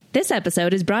This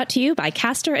episode is brought to you by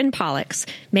Castor and Pollux,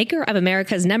 maker of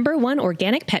America's #1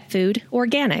 organic pet food,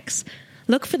 Organics.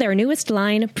 Look for their newest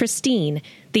line, Pristine,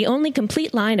 the only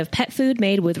complete line of pet food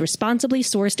made with responsibly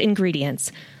sourced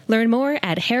ingredients. Learn more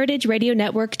at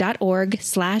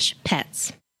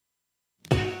heritageradionetwork.org/pets.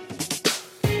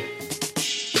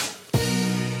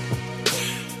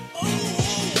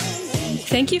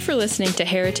 Thank you for listening to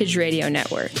Heritage Radio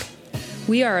Network.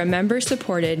 We are a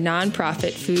member-supported,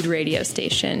 nonprofit food radio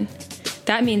station.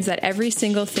 That means that every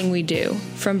single thing we do,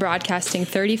 from broadcasting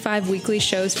 35 weekly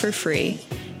shows for free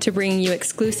to bringing you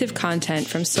exclusive content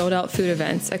from sold-out food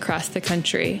events across the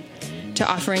country, to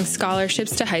offering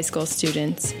scholarships to high school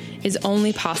students, is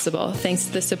only possible thanks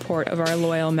to the support of our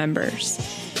loyal members.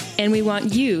 And we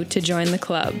want you to join the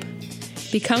club.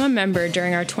 Become a member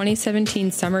during our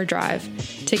 2017 summer drive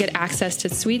to get access to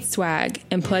sweet swag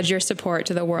and pledge your support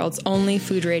to the world's only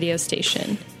food radio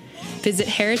station. Visit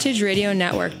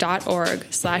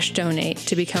heritageradionetwork.org/donate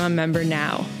to become a member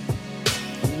now.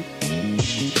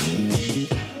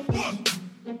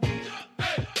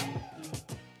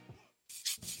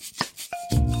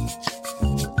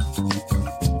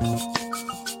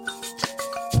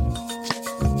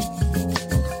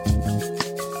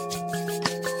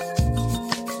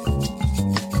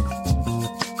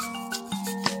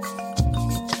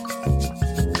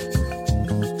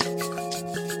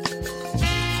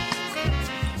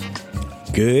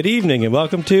 Good evening and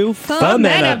welcome to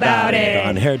Foment About It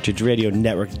on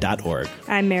heritageradionetwork.org.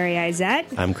 I'm Mary Izette.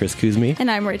 I'm Chris Kuzmi. And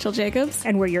I'm Rachel Jacobs.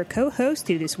 And we're your co-hosts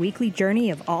through this weekly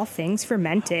journey of all things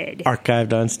fermented.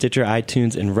 Archived on Stitcher,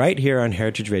 iTunes, and right here on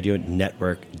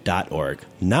heritageradionetwork.org.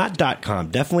 Not .com.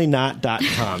 Definitely not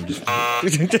 .com. Oh,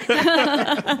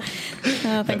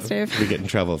 thanks, Dave. We get in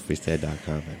trouble if we say .com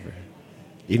ever.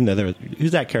 Even though there was...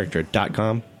 Who's that character?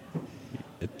 .com?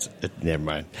 Never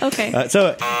mind. Okay.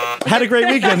 So, had a great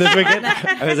weekend this weekend.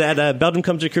 I was at Belgium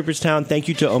Comes to Cooperstown. Thank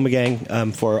you to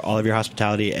Omegang for all of your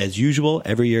hospitality as usual.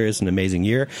 Every year is an amazing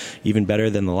year, even better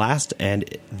than the last. And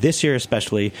this year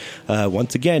especially,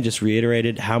 once again, just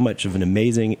reiterated how much of an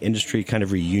amazing industry kind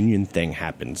of reunion thing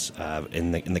happens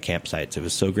in the campsites. It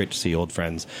was so great to see old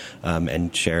friends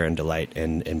and share and delight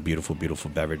in beautiful,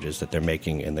 beautiful beverages that they're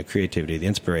making. And the creativity, the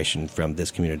inspiration from this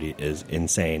community is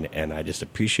insane. And I just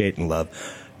appreciate and love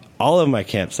all of my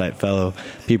campsite fellow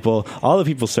people, all the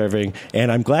people serving,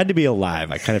 and I'm glad to be alive.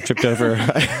 I kind of tripped over.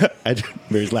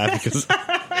 Mary's laughing because,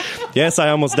 yes, I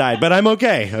almost died, but I'm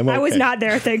okay. I was not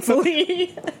there,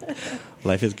 thankfully.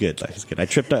 Life is good. Life is good. I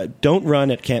tripped. Don't run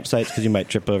at campsites because you might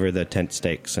trip over the tent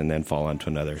stakes and then fall onto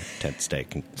another tent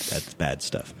stake, and that's bad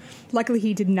stuff. Luckily,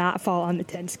 he did not fall on the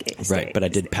tent stake. Right, but I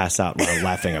did pass out while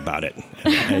laughing about it.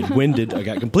 I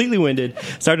got completely winded,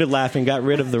 started laughing, got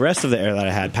rid of the rest of the air that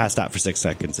I had, passed out for 6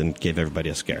 seconds, and gave everybody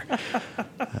a scare.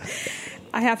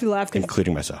 I have to laugh,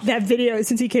 including myself. That video,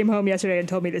 since he came home yesterday and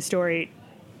told me the story,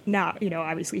 now,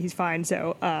 obviously he's fine,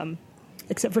 so...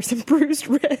 except for some bruised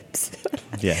ribs.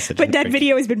 Yes, but that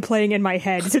video has been playing in my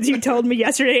head since you told me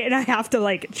yesterday, and I have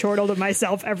to chortle to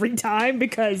myself every time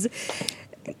because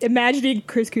imagining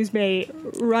Chris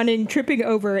Kuzme tripping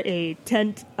over a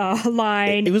tent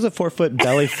line. It was a 4-foot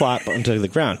belly flop onto the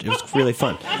ground. It was really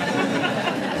fun.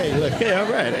 Hey, look, hey, all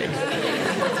right. Hey.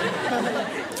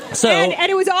 So,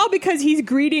 and it was all because he's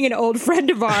greeting an old friend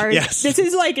of ours. Yes. This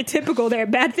is like a typical there.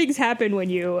 Bad things happen when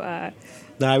you... I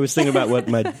was thinking about what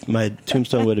my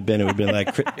tombstone would have been. It would have been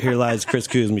like, here lies Chris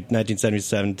Kuzmi,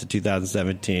 1977 to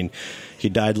 2017. He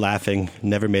died laughing,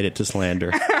 never made it to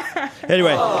slander.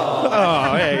 Anyway.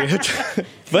 Oh, hey.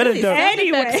 But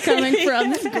anyway, coming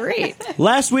from that's great.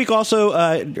 Last week, also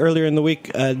earlier in the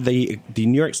week, the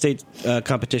New York State beer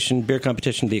competition,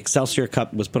 the Excelsior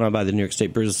Cup, was put on by the New York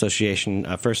State Brewers Association.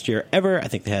 First year ever. I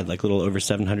think they had a little over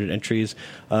 700 entries.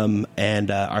 And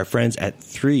our friends at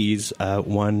Threes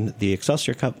won the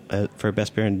Excelsior Cup for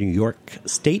best beer in New York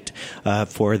State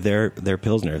for their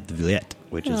Pilsner, the Vliet.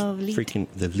 Which is freaking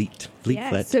the Vliet.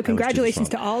 Yes. So congratulations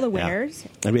to all the winners.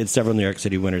 Yeah. And we had several New York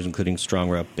City winners, including Strong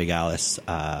Rope, Big Alice,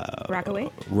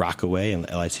 Rockaway, and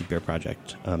the LIC Beer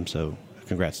Project. So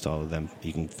congrats to all of them.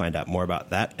 You can find out more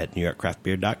about that at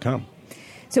NewYorkCraftBeer.com.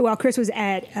 So while Chris was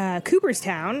at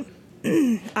Cooperstown,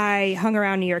 I hung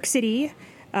around New York City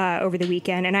over the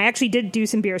weekend, and I actually did do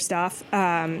some beer stuff.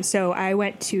 So I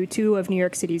went to 2 of New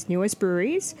York City's newest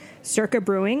breweries, Circa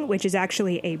Brewing, which is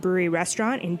actually a brewery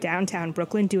restaurant in downtown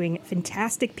Brooklyn doing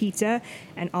fantastic pizza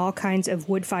and all kinds of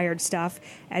wood-fired stuff,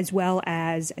 as well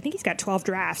as, I think he's got 12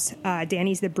 drafts.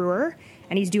 Danny's the brewer,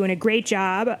 and he's doing a great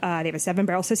job. They have a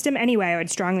 7-barrel system. Anyway, I would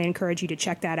strongly encourage you to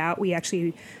check that out.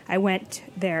 I went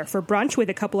there for brunch with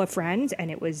a couple of friends, and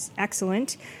it was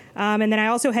excellent. And then I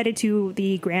also headed to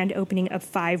the grand opening of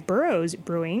Five Boroughs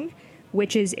Brewing,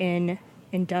 which is in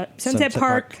Sunset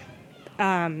Park.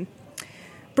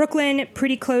 Brooklyn,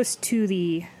 pretty close to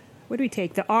the, what do we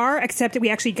take? The R, except that we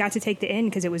actually got to take the N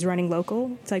because it was running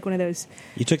local. It's like one of those.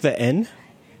 You took the N?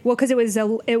 Well, because it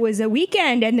was a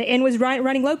weekend and the N was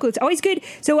running local. It's always good.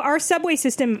 So our subway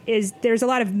system there's a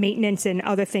lot of maintenance and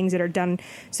other things that are done.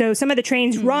 So some of the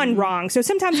trains run wrong. So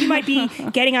sometimes you might be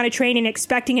getting on a train and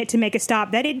expecting it to make a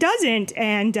stop that it doesn't,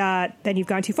 and then you've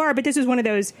gone too far. But this is one of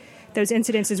those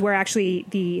incidences where actually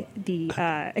the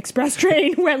express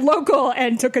train went local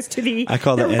and took us to the I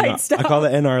call the right stop. I call the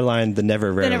NR line the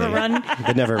never rarely. They never run.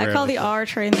 The never I rarely. call the R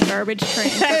train the garbage train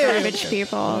for garbage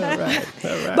people. All right.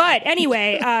 But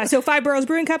anyway, so Five Boroughs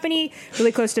Brewing Company,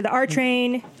 really close to the R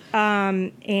train,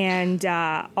 and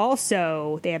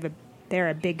also they're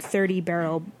a big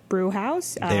 30-barrel brew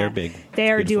house. They are big.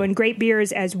 They are Beautiful. doing great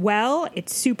beers as well.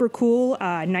 It's super cool.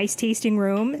 Nice tasting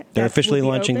room. They're officially will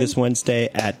be launching open. this Wednesday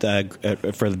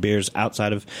for the beers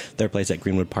outside of their place at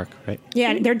Greenwood Park, right?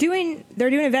 Yeah, they're doing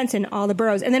events in all the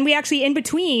boroughs, and then we actually in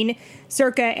between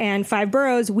Circa and Five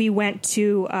Boroughs, we went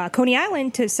to Coney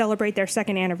Island to celebrate their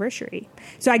 2nd anniversary.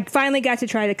 So I finally got to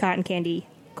try the cotton candy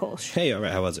Kolsch. Hey, all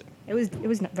right. How was it? It was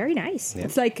very nice. Yeah.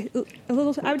 It's like a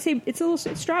little. I would say it's a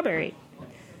little strawberry,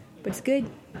 but it's good.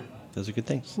 Those are good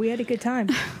things. We had a good time.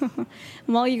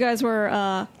 While you guys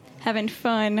were having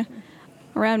fun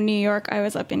around New York, I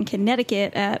was up in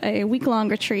Connecticut at a week-long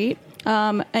retreat.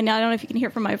 And I don't know if you can hear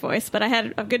from my voice, but I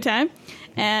had a good time.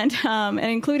 And it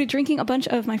included drinking a bunch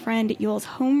of my friend Yule's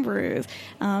homebrews.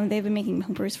 They've been making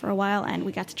homebrews for a while, and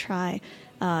we got to try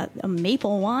a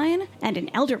maple wine and an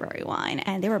elderberry wine,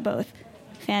 and they were both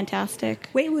fantastic.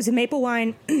 Wait, it was a maple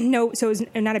wine? No, so it was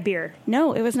not a beer.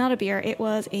 No, it was not a beer. It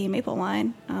was a maple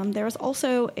wine. There was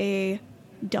also a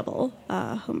double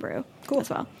homebrew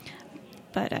as well.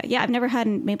 But yeah, I've never had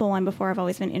maple wine before. I've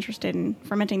always been interested in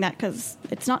fermenting that because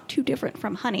it's not too different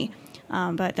from honey.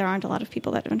 But there aren't a lot of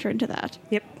people that venture into that.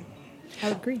 Yep, I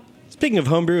would agree. Speaking of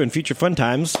homebrew and future fun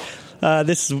times,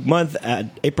 this month,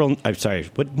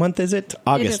 what month is it?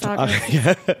 August. It is August.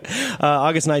 Yeah.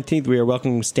 August 19th, we are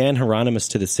welcoming Stan Hieronymus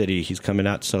to the city. He's coming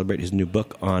out to celebrate his new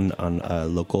book on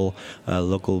local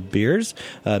beers,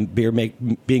 beers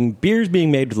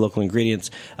being made with local ingredients.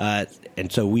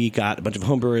 And so we got a bunch of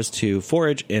homebrewers to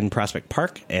forage in Prospect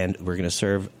Park, and we're going to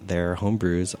serve their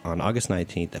homebrews on August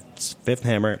 19th at Fifth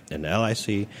Hammer in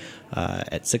LIC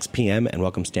at 6 p.m. and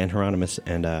welcome Stan Hieronymus.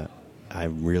 And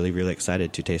I'm really, really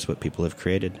excited to taste what people have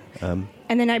created. And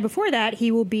the night before that, he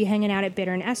will be hanging out at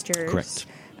Bitter and Esther's. Correct.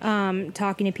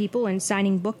 Talking to people and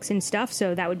signing books and stuff.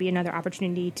 So that would be another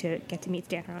opportunity to get to meet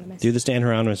Stan Hieronymus. Do the Stan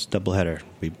Hieronymus doubleheader.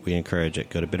 We encourage it.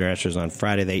 Go to Bitter Esther's on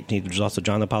Friday the 18th, which is also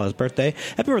John LaPala's birthday.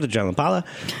 Happy birthday, John LaPala.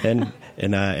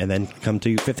 And then come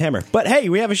to Fifth Hammer. But hey,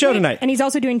 we have a show tonight. And he's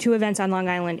also doing 2 events on Long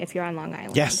Island if you're on Long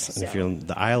Island. Yes, and if you're in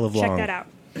the Isle of Long. Check that out.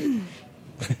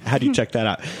 How do you check that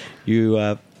out? You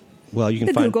can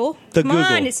The find Google. The Come Google.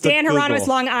 on, it's Stan The Hieronymus,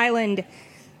 Google. Long Island.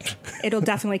 It'll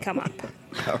definitely come up.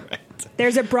 All right.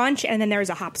 There's a brunch and then there's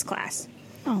a hops class.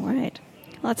 All right.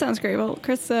 Well, that sounds great. Well,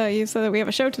 Chris, you said that we have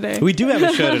a show today. We do have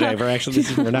a show today.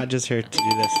 We're not just here to do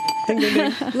this. Ding, ding,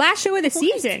 ding. Last show of the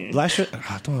season. Last show.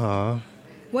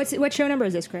 What show number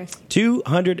is this, Chris?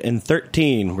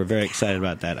 213. We're very excited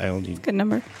about that. Good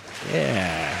number.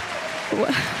 Yeah.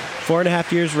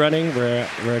 4.5 years running.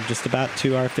 We're just about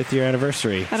to our 5th year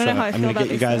anniversary. I don't know how I I'm feel going to about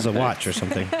get you these guys a sound watch or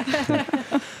something.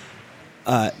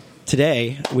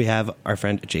 Today we have our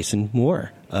friend Jason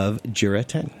Moore of Jura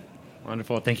 10.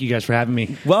 Wonderful. Thank you guys for having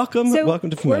me. Welcome to We're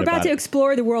Ferment about About to It.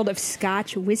 explore the world of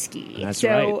Scotch whiskey. That's so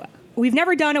right. we've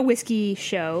never done a whiskey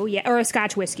show yet, or a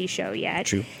Scotch whiskey show yet.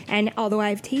 True. And although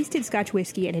I've tasted Scotch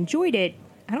whiskey and enjoyed it,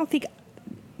 I don't think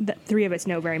the 3 of us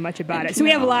know very much about it. So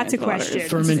we have No, lots of it's waters.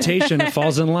 questions. Fermentation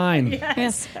falls in line.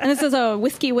 Yes. And this is a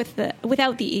whiskey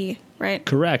without the E, right?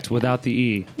 Correct, without the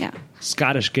E. Yeah.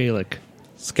 Scottish Gaelic.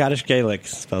 Scottish Gaelic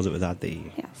spells it without the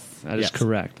E. Yes. That is Yes.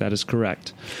 correct. That is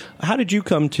correct. How did you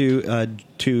come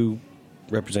to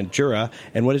represent Jura,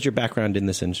 and what is your background in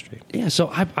this industry? Yeah, so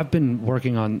I've been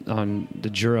working on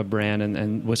the Jura brand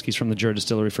and whiskeys from the Jura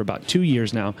distillery for about 2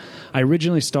 years now. I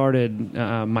originally started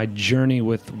my journey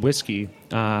with whiskey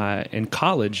in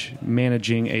college,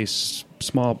 managing a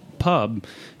small pub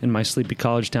in my sleepy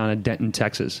college town in Denton,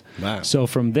 Texas. Wow. So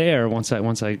from there, once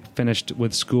I finished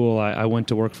with school, I went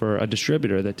to work for a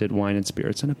distributor that did wine and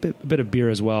spirits and a bit of beer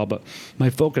as well. But my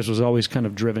focus was always kind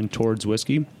of driven towards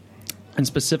whiskey. and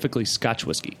specifically Scotch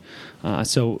whiskey.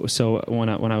 So when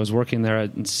I was working there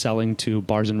and selling to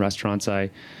bars and restaurants, I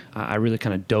really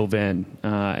kind of dove in,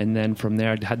 and then from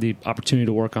there I had the opportunity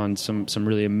to work on some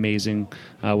really amazing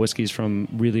whiskeys from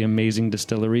really amazing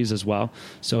distilleries as well.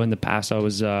 So in the past,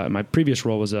 my previous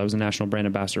role was I was a national brand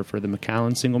ambassador for the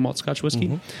Macallan single malt Scotch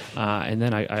whiskey, and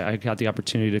then I got the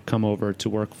opportunity to come over to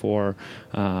work for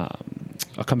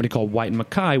a company called White &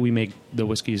 Mackay. We make the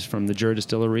whiskeys from the Jura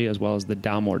Distillery as well as the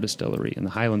Dalmore Distillery in the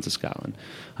Highlands of Scotland.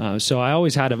 So I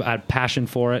always had a passion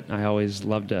for it. I always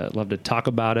loved to talk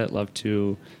about it, loved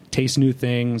to taste new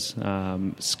things.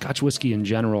 Scotch whiskey in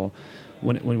general,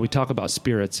 when we talk about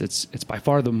spirits, it's by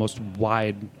far the most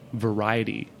wide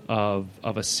variety of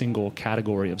a single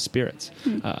category of spirits.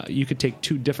 You could take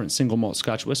two different single malt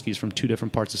Scotch whiskeys from two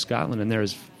different parts of Scotland, and they're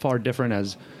as far different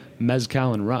as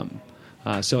mezcal and rum.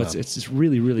 So it's this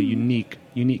really, really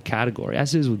unique category,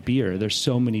 as is with beer. There's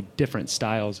so many different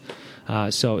styles.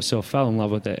 So fell in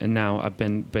love with it, and now I've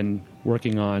been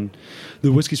working on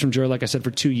the whiskeys from Jura, like I said,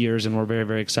 for 2 years, and we're very,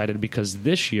 very excited because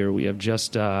this year we have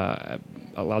just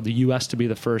allowed the U.S. to be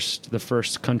the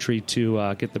first country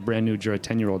to get the brand new Jura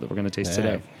 10-year-old that we're going to taste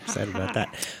today. Excited about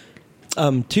that.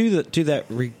 To that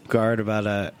regard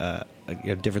about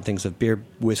different things of beer,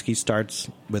 whiskey starts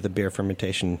with a beer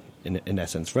fermentation in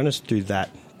essence. Run us through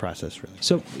that process, really.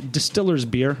 So distiller's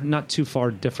beer, not too far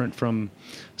different from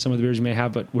some of the beers you may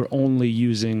have, but we're only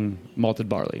using malted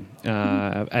barley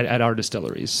at our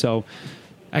distilleries. So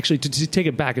actually, to take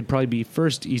it back, it'd probably be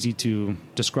first easy to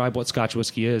describe what Scotch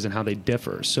whiskey is and how they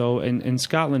differ. So in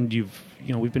Scotland,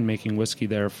 we've been making whiskey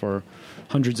there for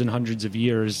hundreds and hundreds of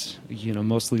years,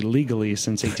 mostly legally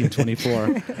since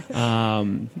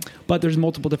 1824. But there's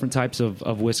multiple different types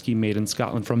of whiskey made in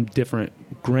Scotland from different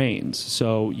grains.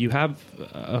 So you have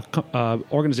an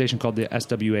organization called the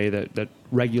SWA that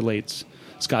regulates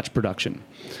Scotch production.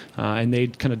 And they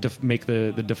kind of make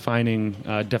the defining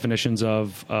definitions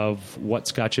of what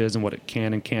Scotch is and what it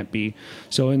can and can't be.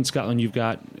 So in Scotland, you've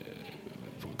got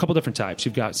a couple different types.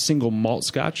 You've got single malt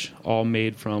Scotch, all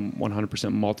made from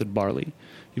 100% malted barley.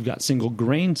 You've got single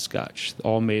grain Scotch,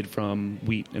 all made from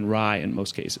wheat and rye in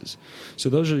most cases. So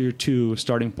those are your two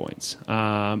starting points.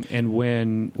 And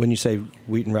when you say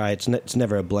wheat and rye, it's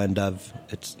never a blend of.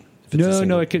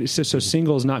 No. It could, so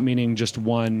singles not meaning just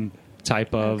one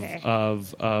type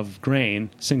of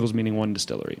grain. Singles meaning one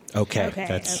distillery.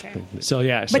 Okay. So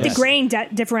yeah. But the grain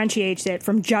differentiates it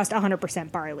from just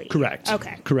 100% barley. Correct.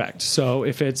 Okay. Correct. So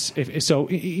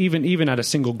even at a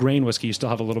single grain whiskey, you still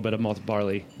have a little bit of malted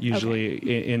barley usually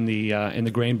in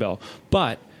the grain bill.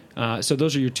 But so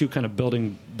those are your two kind of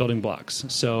building blocks.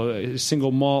 So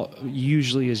single malt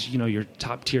usually is your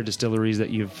top tier distilleries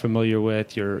that you're familiar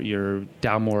with, your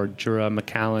Dalmore, Jura,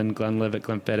 Macallan, Glenlivet,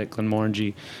 Glenfiddich,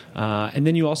 Glenmorangie, and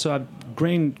then you also have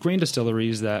grain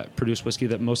distilleries that produce whiskey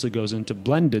that mostly goes into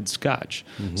blended Scotch.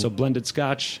 Mm-hmm. So blended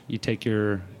Scotch, you take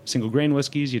your single grain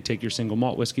whiskeys, you take your single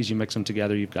malt whiskeys, you mix them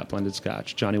together, you've got blended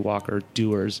Scotch. Johnny Walker,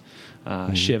 Dewar's,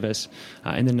 Chivas.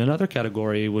 And then another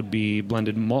category would be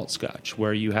blended malt Scotch,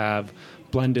 where you have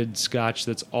blended Scotch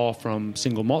that's all from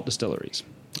single malt distilleries.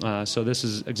 So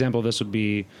example of this would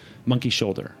be Monkey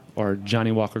Shoulder or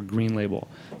Johnny Walker Green Label.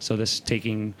 So this is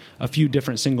taking a few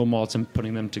different single malts and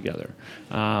putting them together.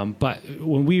 But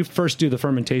when we first do the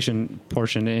fermentation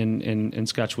portion in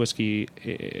Scotch whiskey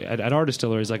at our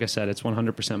distilleries, like I said, it's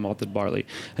 100% malted barley.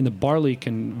 And the barley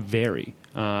can vary.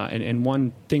 And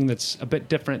one thing that's a bit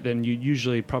different than you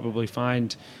usually probably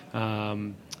find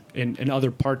in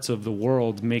other parts of the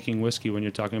world making whiskey when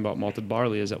you're talking about malted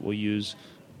barley is that we'll use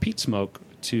peat smoke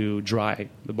to dry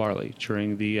the barley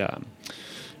during the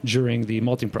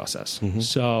malting process. Mm-hmm.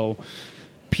 So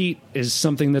peat is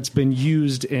something that's been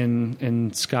used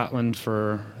in Scotland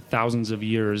for thousands of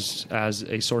years as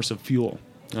a source of fuel.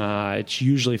 It's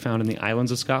usually found in the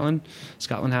islands of Scotland.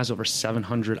 Scotland has over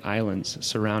 700 islands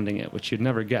surrounding it, which you'd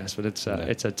never guess, but it's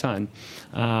a ton.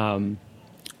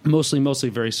 Mostly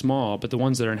very small, but the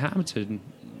ones that are inhabited,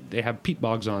 they have peat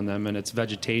bogs on them, and it's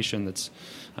vegetation that's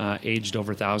aged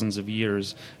over thousands of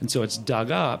years. And so it's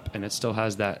dug up, and it still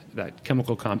has that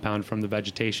chemical compound from the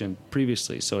vegetation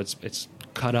previously. So it's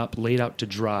cut up, laid out to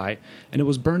dry, and it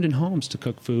was burned in homes to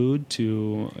cook food,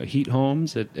 to heat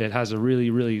homes. It has a really,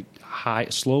 really high,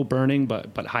 slow burning,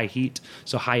 but high heat,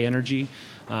 so high energy.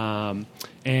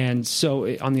 And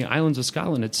so on the islands of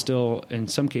Scotland, it's still, in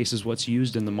some cases, what's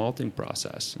used in the malting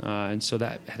process. And so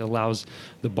that allows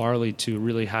the barley to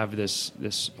really have this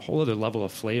whole other level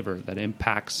of flavor that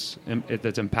impacts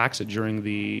it during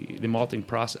the malting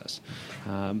process.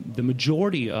 The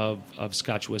majority of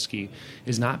Scotch whiskey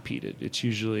is not peated. It's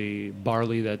usually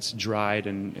barley that's dried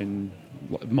and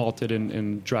malted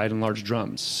and dried in large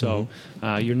drums. So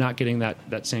you're not getting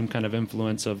that same kind of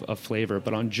influence of flavor.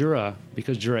 But on Jura,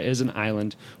 because Jura is an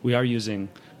island, we are using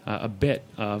a bit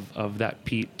of that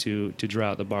peat to dry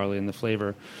out the barley, and the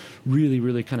flavor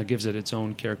really kind of gives it its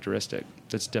own characteristic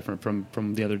that's different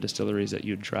from the other distilleries that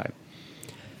you'd try.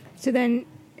 So then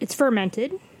it's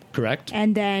fermented. Correct.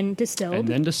 And then distilled.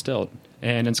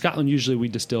 And in Scotland, usually we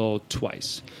distill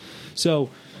twice. So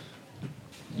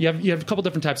you have a couple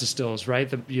different types of stills,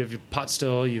 right? You have your pot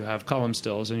still, you have column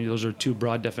stills, and those are two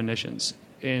broad definitions.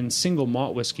 In single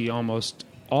malt whiskey, almost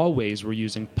always we're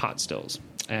using pot stills,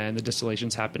 and the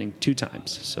distillation's happening 2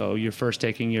 times. So you're first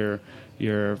taking your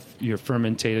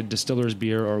fermented distiller's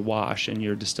beer or wash, and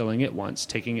you're distilling it once,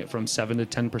 taking it from 7 to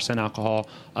 10% alcohol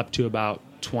up to about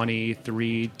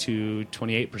 23 to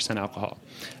 28% alcohol.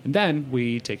 And then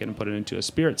we take it and put it into a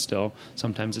spirit still.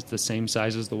 Sometimes it's the same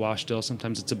size as the wash still.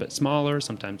 Sometimes it's a bit smaller.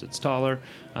 Sometimes it's taller.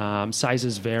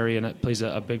 Sizes vary, and it plays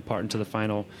a big part into the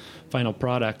final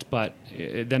product. But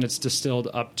then it's distilled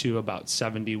up to about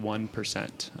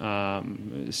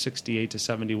 71%, 68 to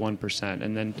 71%.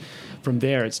 And then from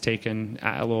there, it's taken,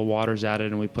 a little water's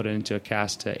added, and we put it into a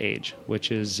cask to age,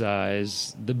 which is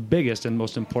the biggest and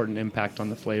most important impact on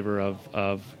the flavor of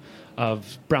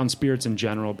brown spirits in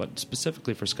general, but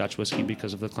specifically for Scotch whiskey,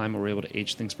 because of the climate, we're able to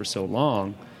age things for so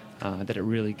long that it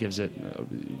really gives it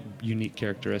unique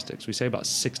characteristics. We say about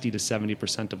 60 to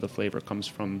 70% of the flavor comes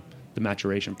from the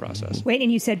maturation process. Wait,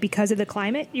 and you said because of the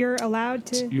climate, you're allowed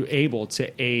to? You're able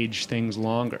to age things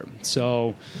longer.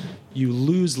 So you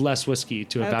lose less whiskey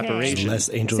to evaporation. Less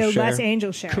angel share. Less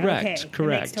angel share. Correct. That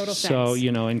makes total sense. So,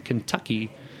 in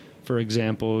Kentucky, for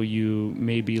example, you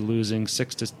may be losing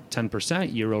 6 to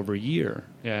 10% year over year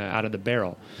out of the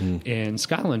barrel. In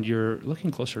Scotland, you're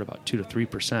looking closer to about 2 to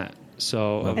 3%.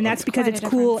 So, and that's because it's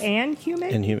cool and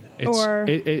humid.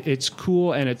 It's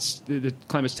cool, and the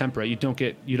climate's temperate. You don't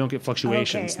get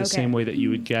fluctuations the same way that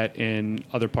you would get in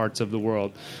other parts of the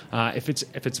world. If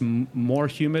it's more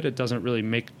humid, it doesn't really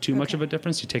make too much of a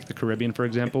difference. You take the Caribbean, for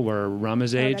example, where rum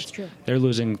is aged. They're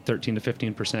losing 13 to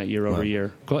 15% year over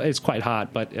year. It's quite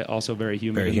hot, but also very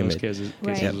humid in those cases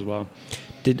as well.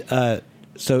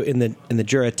 So in the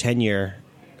Jura 10-year.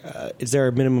 Is there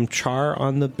a minimum char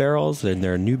on the barrels? And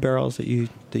there are new barrels that you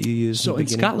use? So in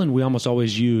Scotland, we almost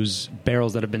always use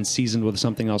barrels that have been seasoned with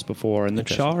something else before, and the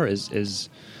char is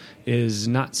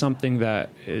not something that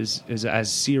is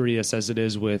as serious as it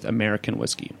is with American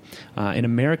whiskey. In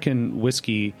American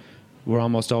whiskey, we're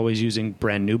almost always using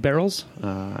brand new barrels,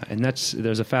 and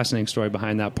there's a fascinating story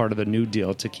behind that part of the New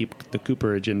Deal to keep the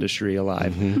cooperage industry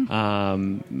alive.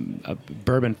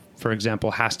 Bourbon, for example,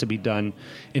 has to be done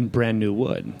in brand new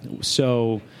wood.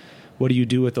 So what do you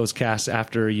do with those casks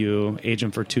after you age them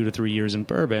for 2 to 3 years in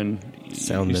bourbon?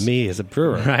 Sell them to me as a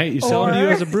brewer. Right? You sell them to you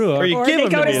as a brewer. Or you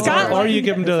give them to me. Or you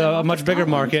give them to a much bigger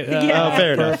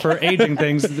market for aging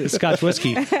things, Scotch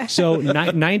whiskey. So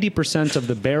 90% of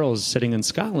the barrels sitting in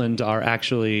Scotland are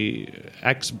actually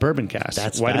ex-bourbon casks.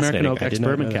 That's White American Oak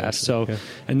ex-bourbon casks. So,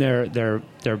 and they're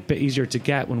a bit easier to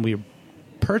get when we're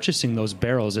purchasing those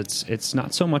barrels. It's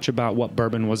not so much about what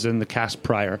bourbon was in the cask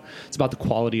prior. It's about the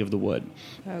quality of the wood.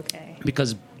 Okay.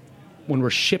 Because when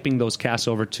we're shipping those casks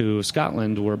over to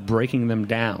Scotland, we're breaking them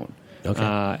down.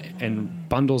 And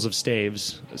bundles of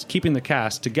staves, keeping the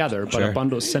cask together,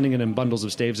 but sending it in bundles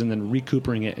of staves and then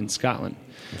recoupering it in Scotland.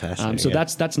 So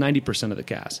that's 90% of the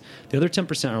cask. The other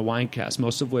 10% are wine casks,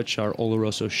 most of which are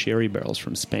Oloroso sherry barrels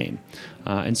from Spain.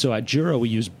 And so at Jura, we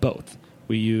use both.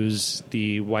 We use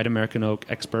the White American Oak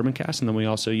ex-bourbon cask, and then we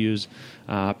also use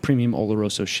premium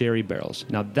Oloroso sherry barrels.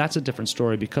 Now, that's a different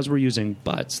story because we're using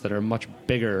butts that are much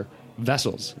bigger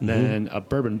vessels than a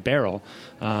bourbon barrel.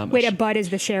 Wait, a butt is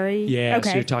the sherry? Yeah, okay.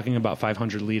 So you're talking about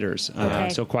 500 liters.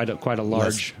 So quite a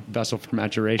large vessel for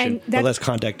maturation. And less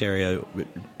contact area.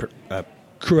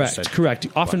 Correct.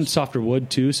 Often softer wood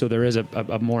too, so there is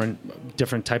a more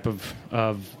different type of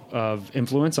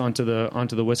influence onto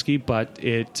the whiskey, but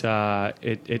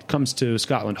it comes to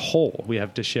Scotland whole. We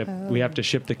have to ship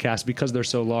the cask because they're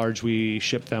so large. We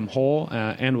ship them whole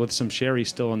and with some sherry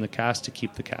still in the cask to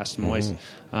keep the cask moist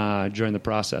during the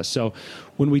process. So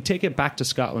when we take it back to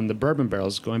Scotland, the bourbon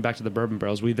barrels, going back to the bourbon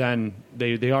barrels, we then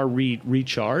they are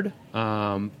recharred,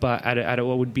 but at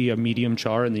what would be a medium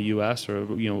char in the U.S. or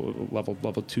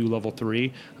level 2, level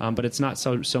 3, but it's not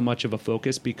so much of a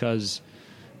focus because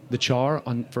the char,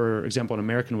 for example, in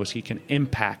American whiskey, can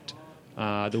impact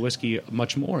the whiskey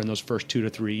much more in those first 2 to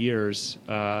 3 years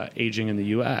aging in the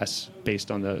U.S.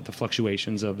 based on the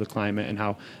fluctuations of the climate and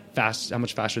how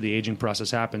much faster the aging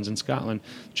process happens. In Scotland,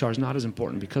 char is not as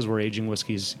important because we're aging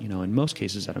whiskeys, in most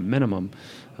cases at a minimum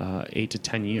 8 to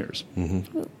 10 years.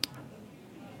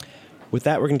 With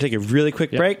that, we're going to take a really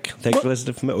quick break. Thanks for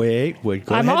listening to Wait,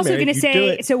 go I'm ahead, also Mary. going to You do say,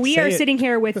 it. so we Say are it. sitting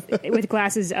here with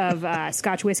glasses of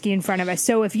Scotch whiskey in front of us.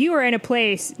 So if you are in a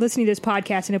place listening to this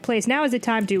podcast in a place, now is the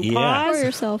time to pause. Pour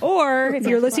yourself. Or if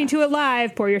you're listening to it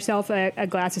live, pour yourself a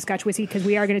glass of Scotch whiskey, because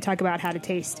we are going to talk about how to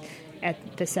taste at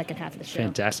the second half of the show.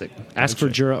 Fantastic. Ask for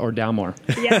Jura or Dalmore.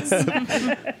 Yes.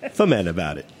 Foment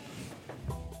about it.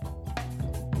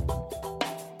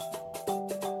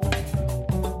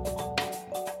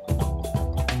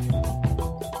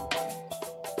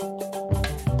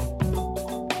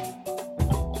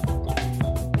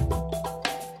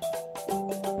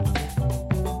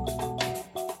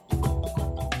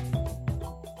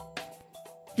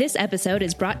 This episode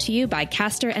is brought to you by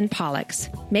Castor and Pollux,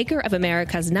 maker of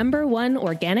America's #1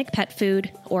 organic pet food,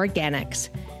 Organics.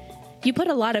 You put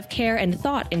a lot of care and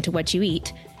thought into what you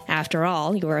eat. After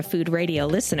all, you're a food radio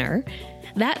listener.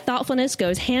 That thoughtfulness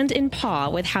goes hand in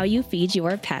paw with how you feed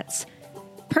your pets.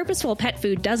 Purposeful pet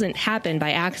food doesn't happen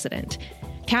by accident.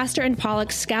 Castor and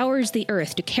Pollux scours the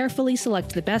earth to carefully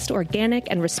select the best organic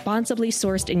and responsibly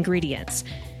sourced ingredients.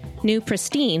 New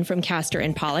Pristine from Castor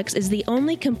and Pollux is the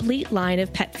only complete line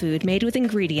of pet food made with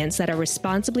ingredients that are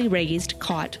responsibly raised,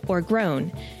 caught, or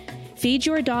grown. Feed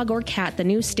your dog or cat the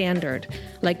new standard,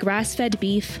 like grass-fed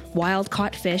beef,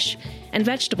 wild-caught fish, and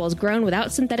vegetables grown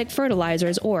without synthetic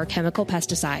fertilizers or chemical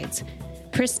pesticides.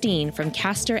 Pristine from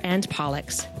Castor and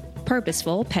Pollux.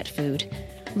 Purposeful pet food.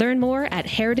 Learn more at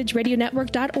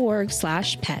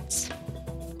heritageradionetwork.org/pets.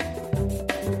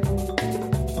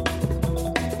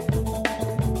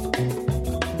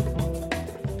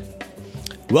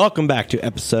 Welcome back to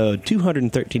episode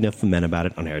 213 of Foment About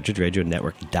It on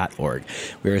heritageradionetwork.org.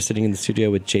 We are sitting in the studio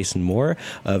with Jason Moore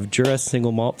of Jura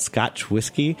Single Malt Scotch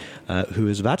Whiskey, who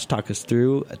is about to talk us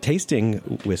through tasting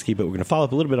whiskey, but we're going to follow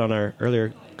up a little bit on our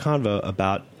earlier convo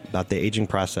about the aging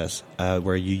process,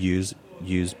 where you used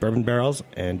bourbon barrels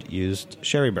and used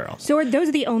sherry barrels. So are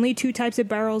those the only two types of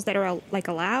barrels that are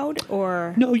allowed,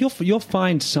 or No, you'll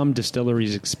find some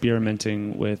distilleries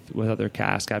experimenting with other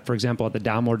casks. For example, at the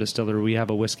Dalmore Distillery, we have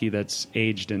a whiskey that's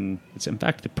aged in. It's in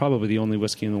fact probably the only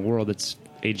whiskey in the world that's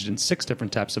aged in 6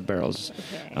 different types of barrels.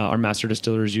 Okay. Our master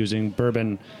distiller is using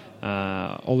bourbon,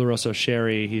 Oloroso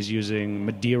sherry. He's using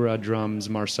Madeira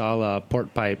drums, Marsala,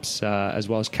 port pipes, as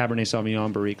well as Cabernet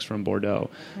Sauvignon barriques from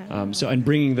Bordeaux. And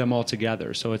bringing them all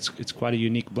together. So it's quite a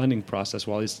unique blending process.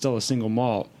 While it's still a single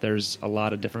malt, there's a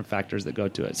lot of different factors that go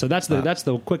to it. So that's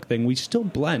the quick thing. We still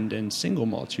blend in single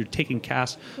malts. You're taking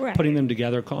casks, Right. putting them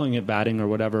together, calling it batting or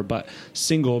whatever, but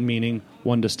single meaning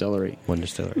one distillery. One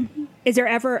distillery. is there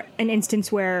ever an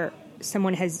instance where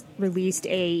someone has released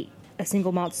a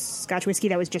single malt Scotch whiskey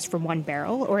that was just from one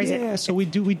barrel, or is it? So we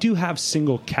do have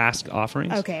single cask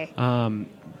offerings. Okay.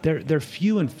 They're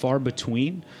few and far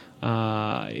between.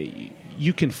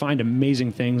 You can find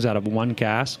amazing things out of one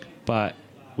cask, but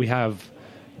we have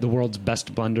the world's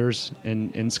best blenders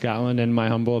in Scotland, in my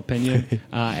humble opinion.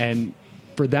 And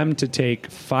for them to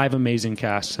take 5 amazing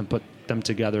casks and put them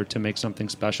together to make something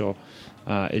special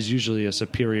is usually a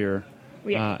superior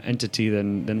entity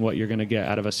than what you're going to get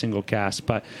out of a single cask.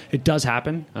 But it does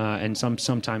happen, and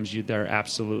sometimes they're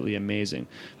absolutely amazing.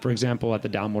 For example, at the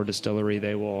Dalmore Distillery,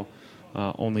 they will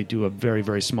only do a very,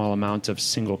 very small amount of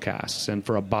single casks. And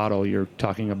for a bottle, you're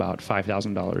talking about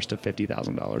 $5,000 to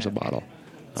 $50,000 a bottle.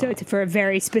 So it's for a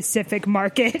very specific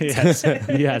market. Yes,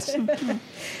 yes.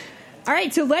 All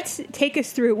right, so let's take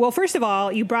us through. Well, first of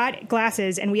all, you brought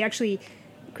glasses, and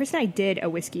Chris and I did a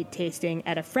whiskey tasting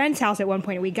at a friend's house at one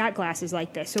point, and we got glasses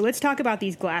like this. So let's talk about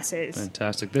these glasses.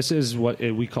 Fantastic. This is what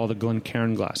we call the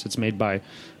Glencairn glass. It's made by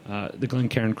the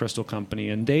Glencairn Crystal Company,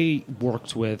 and they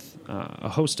worked with a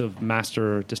host of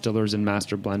master distillers and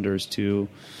master blenders to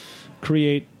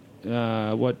create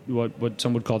what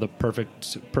some would call the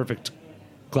perfect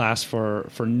glass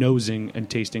for nosing and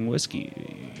tasting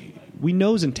whiskey. We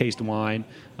nose and taste wine,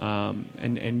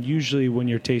 and usually when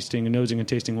you're nosing and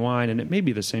tasting wine, and it may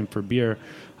be the same for beer,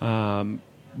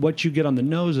 what you get on the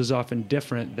nose is often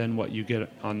different than what you get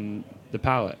on the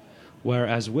palate.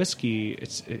 Whereas whiskey,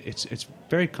 it's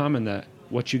very common that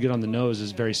what you get on the nose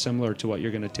is very similar to what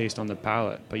you're going to taste on the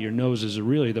palate, but your nose is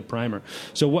really the primer.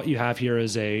 So what you have here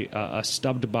is a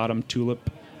stubbed bottom tulip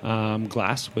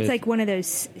glass with. It's like one of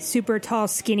those super tall,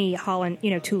 skinny Holland,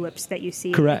 tulips that you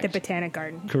see Correct. at the Botanic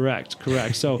Garden. Correct.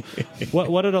 So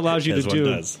what it allows you to do,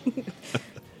 does.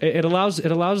 it allows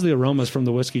the aromas from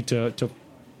the whiskey to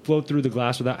flow through the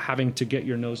glass without having to get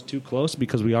your nose too close,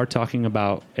 because we are talking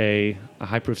about a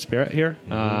high proof spirit here.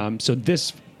 Mm-hmm. So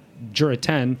this Jura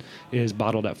 10 is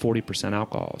bottled at 40%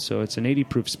 alcohol. So it's an 80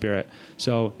 proof spirit.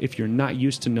 So if you're not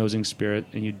used to nosing spirit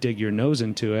and you dig your nose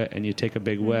into it and you take a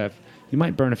big whiff, you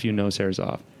might burn a few nose hairs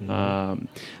off.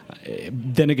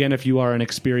 Then again, if you are an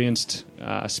experienced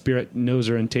spirit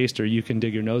noser and taster, you can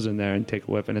dig your nose in there and take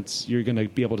a whiff, and you're going to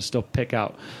be able to still pick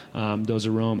out those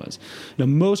aromas. Now,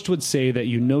 most would say that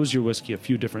you nose your whiskey a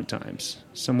few different times,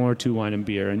 similar to wine and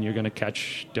beer, and you're going to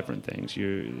catch different things.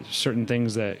 Certain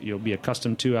things that you'll be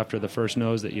accustomed to after the first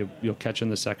nose that you'll catch in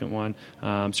the second one.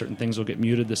 Certain things will get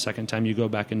muted the second time you go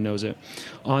back and nose it.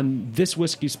 On this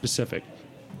whiskey specific,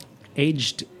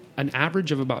 aged an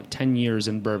average of about 10 years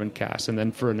in bourbon casks, and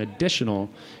then for an additional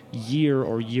year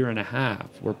or year and a half,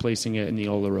 we're placing it in the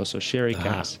Oloroso sherry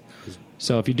cask.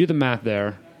 So if you do the math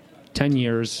there, 10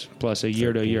 years plus a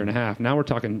year to a year and a half, now we're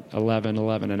talking 11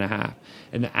 and a half.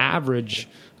 And the average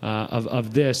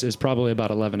of this is probably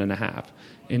about 11 and a half.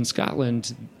 In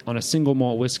Scotland, on a single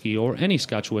malt whiskey or any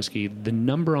Scotch whiskey, the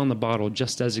number on the bottle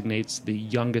just designates the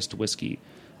youngest whiskey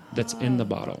that's in the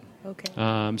bottle.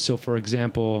 Okay. So, for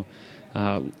example,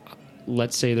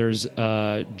 let's say there's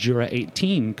Jura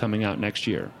 18 coming out next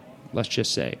year. Let's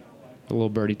just say. The little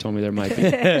birdie told me there might be.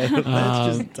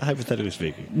 That's just hypothetically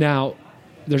speaking. Now,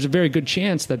 there's a very good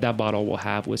chance that bottle will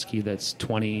have whiskey that's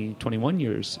 20, 21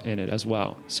 years in it as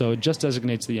well. So it just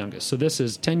designates the youngest. So this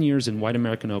is 10 years in white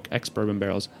American oak ex-bourbon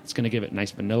barrels. It's going to give it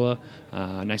nice vanilla,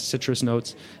 nice citrus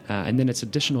notes, and then it's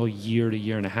additional year to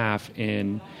year and a half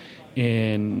in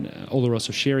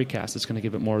Oloroso sherry cask. It's going to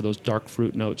give it more of those dark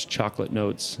fruit notes, chocolate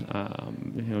notes,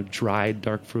 dried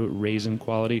dark fruit, raisin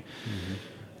quality. Mm-hmm.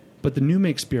 But the new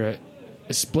make spirit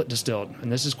is split distilled,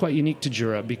 and this is quite unique to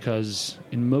Jura because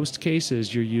in most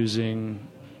cases you're using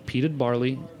peated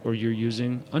barley or you're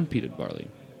using unpeated barley.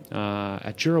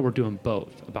 At Jura, we're doing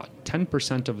both. About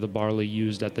 10% of the barley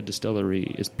used at the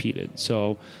distillery is peated.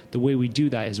 So the way we do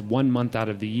that is 1 month out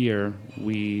of the year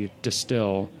we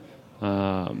distill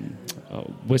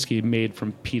whiskey made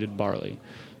from peated barley.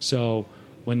 So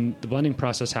when the blending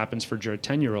process happens for Jura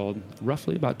 10-year-old,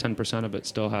 roughly about 10% of it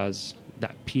still has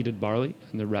that peated barley,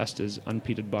 and the rest is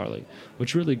unpeated barley,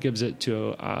 which really gives it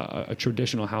to a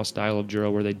traditional house style of Jura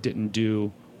where they didn't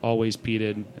do always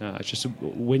peated. It's just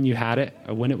when you had it,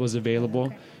 when it was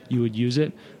available, you would use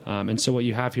it. And so what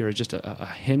you have here is just a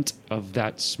hint of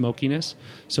that smokiness.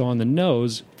 So on the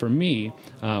nose, for me,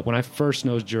 when I first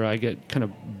nose Jura, I get kind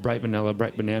of bright vanilla,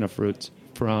 bright banana fruits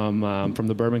from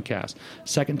the bourbon cask.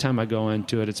 Second time I go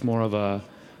into it, it's more of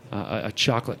a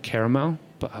chocolate caramel,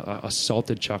 but a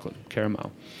salted chocolate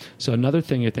caramel. So another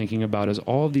thing you're thinking about is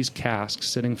all of these casks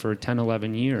sitting for 10,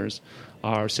 11 years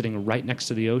are sitting right next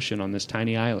to the ocean on this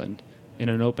tiny island in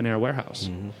an open-air warehouse.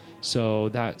 Mm-hmm. So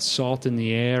that salt in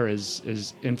the air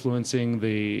is influencing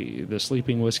the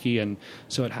sleeping whiskey, and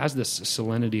so it has this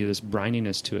salinity, this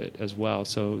brininess to it as well.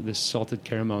 So this salted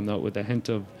caramel note with a hint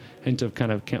of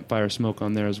kind of campfire smoke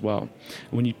on there as well.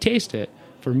 When you taste it,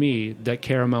 for me, that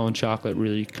caramel and chocolate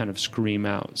really kind of scream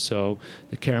out. So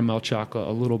the caramel, chocolate,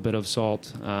 a little bit of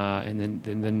salt, and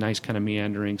then the nice kind of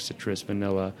meandering citrus,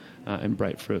 vanilla, and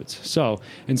bright fruits. So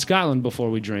in Scotland,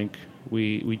 before we drink,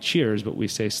 we cheers, but we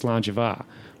say Sláinte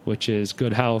which is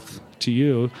good health to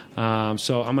you.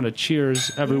 So I'm going to cheers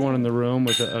everyone in the room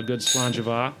with a good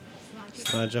Sláinte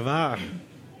Sláinte.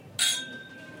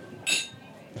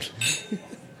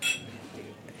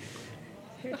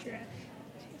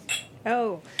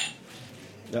 Oh.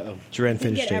 Uh-oh. Duran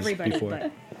finished his before.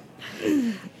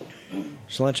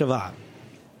 Sláinte.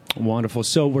 Wonderful.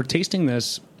 So we're tasting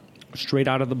this straight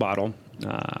out of the bottle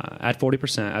at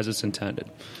 40% as it's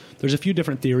intended. There's a few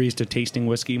different theories to tasting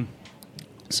whiskey.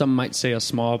 Some might say a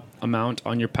small amount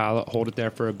on your palate, hold it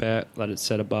there for a bit, let it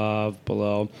sit above,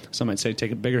 below. Some might say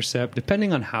take a bigger sip,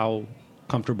 depending on how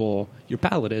comfortable your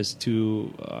palate is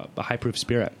to a high-proof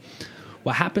spirit.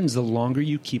 What happens the longer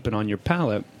you keep it on your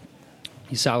palate,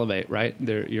 you salivate, right?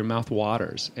 Your mouth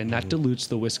waters, and that dilutes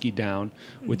the whiskey down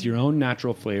with your own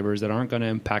natural flavors that aren't going to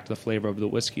impact the flavor of the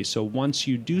whiskey. So once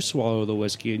you do swallow the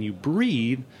whiskey and you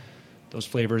breathe, those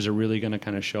flavors are really going to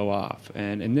kind of show off.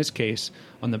 And in this case,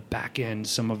 on the back end,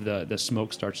 some of the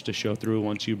smoke starts to show through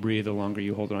once you breathe, the longer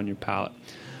you hold it on your palate.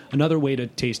 Another way to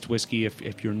taste whiskey,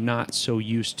 if you're not so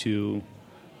used to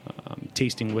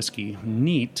tasting whiskey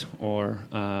neat or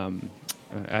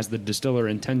as the distiller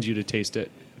intends you to taste it,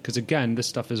 because again, this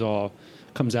stuff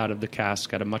comes out of the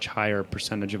cask at a much higher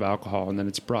percentage of alcohol, and then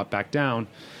it's brought back down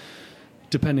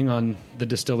depending on the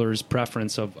distiller's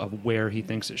preference of where he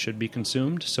thinks it should be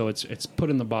consumed. So it's put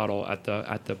in the bottle at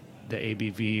the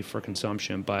ABV for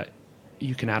consumption, but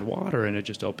you can add water and it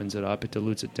just opens it up. It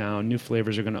dilutes it down. New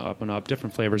flavors are going to open up.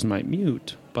 Different flavors might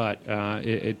mute, but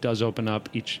it does open up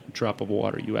each drop of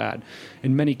water you add.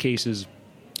 In many cases,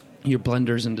 your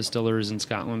blenders and distillers in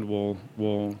Scotland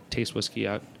will taste whiskey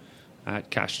at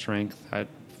cask strength, at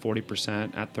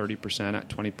 40%, at 30%, at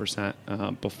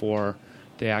 20% before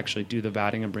they actually do the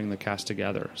vatting and bring the cask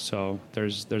together. So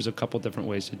there's a couple different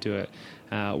ways to do it.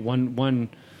 One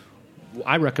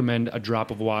I recommend a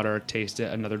drop of water, taste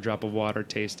it, another drop of water,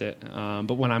 taste it.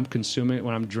 But when I'm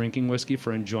drinking whiskey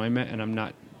for enjoyment and I'm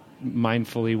not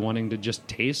mindfully wanting to just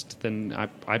taste, then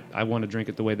I want to drink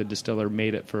it the way the distiller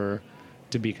made it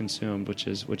to be consumed, which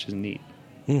is neat.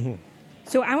 Mm-hmm.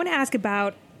 So I want to ask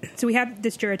about, so we have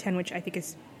this Jura 10, which I think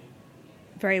is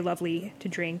very lovely to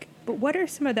drink, but what are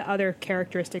some of the other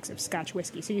characteristics of Scotch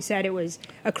whiskey? So you said it was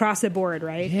across the board,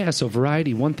 right? Yeah, so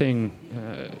variety. One thing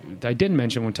I didn't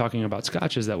mention when talking about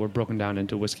Scotch is that we're broken down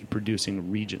into whiskey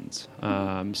producing regions.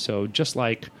 So just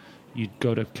like you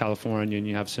go to California and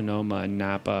you have Sonoma and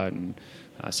Napa and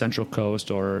Central Coast,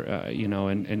 or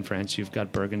in France you've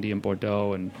got Burgundy and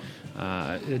Bordeaux, and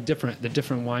the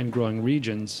different wine growing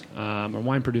regions or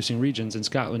wine producing regions. In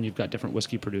Scotland you've got different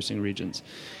whiskey producing regions.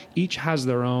 Each has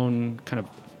their own kind of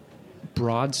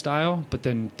broad style, but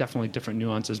then definitely different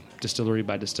nuances distillery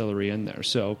by distillery in there.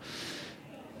 So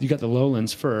you got the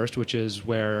lowlands first, which is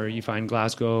where you find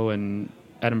Glasgow and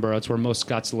Edinburgh. It's where most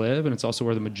Scots live, and it's also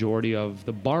where the majority of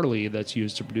the barley that's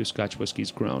used to produce Scotch whiskey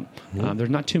is grown. Mm-hmm. There's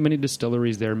not too many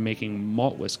distilleries there making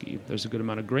malt whiskey. There's a good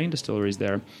amount of grain distilleries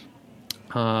there,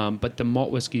 but the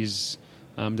malt whiskeys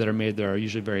that are made there are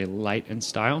usually very light in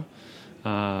style.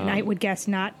 And I would guess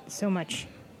not so much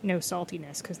no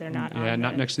saltiness because they're not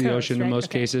not next to the coast, ocean right? in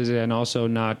most cases, and also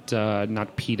not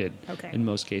peated in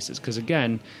most cases. Because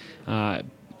again,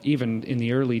 even in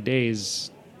the early days,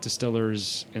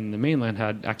 distillers in the mainland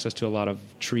had access to a lot of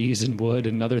trees and wood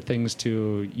and other things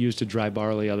to use to dry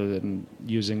barley other than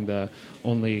using the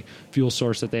only fuel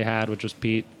source that they had, which was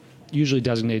peat, usually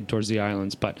designated towards the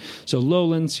islands. But so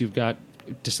lowlands, you've got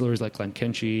distilleries like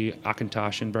Glenkinchie,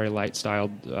 Auchentoshan, very light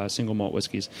styled single malt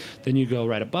whiskeys. Then you go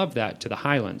right above that to the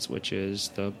Highlands, which is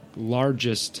the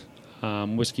largest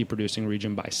whiskey producing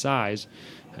region by size.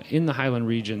 In the Highland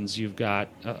regions, you've got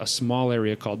a small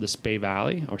area called the Spey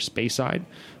Valley or Speyside,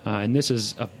 and this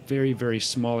is a very, very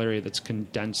small area that's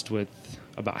condensed with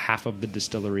about half of the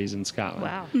distilleries in Scotland.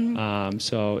 Wow! Mm-hmm.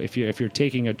 So if you're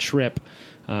taking a trip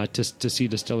to see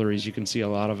distilleries, you can see a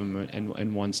lot of them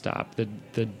in one stop.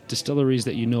 The distilleries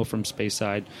that you know from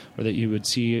Speyside or that you would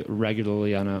see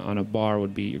regularly on a bar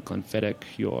would be your Glenfiddich,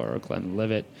 your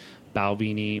Glenlivet,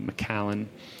 Balvenie, Macallan.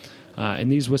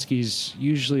 And these whiskeys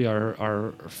usually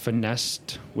are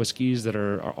finessed whiskeys that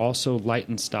are also light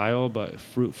in style, but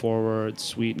fruit forward,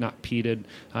 sweet, not peated.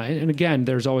 And again,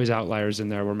 there's always outliers in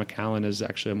there where Macallan is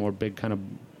actually a more big kind of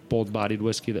bold-bodied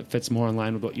whiskey that fits more in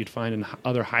line with what you'd find in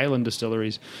other Highland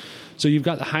distilleries. So you've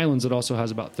got the Highlands that also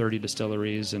has about 30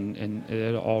 distilleries, and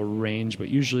it all range, but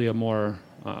usually a more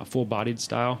full-bodied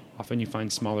style. Often you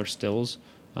find smaller stills.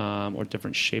 Or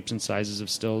different shapes and sizes of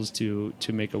stills to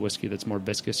make a whiskey that's more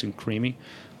viscous and creamy.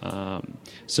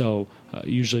 So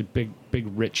usually big,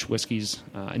 rich whiskeys.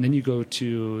 And then you go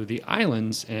to the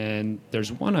islands, and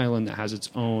there's one island that has its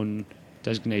own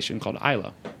designation called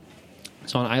Islay.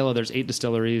 So on Islay, there's 8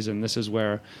 distilleries, and this is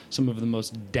where some of the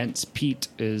most dense peat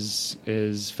is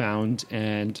found,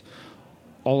 and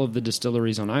all of the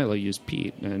distilleries on Islay use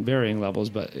peat in varying levels,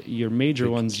 but your major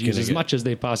ones use as much as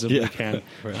they possibly can,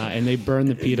 right. And they burn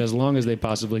the peat as long as they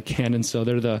possibly can. And so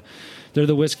they're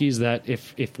the whiskeys that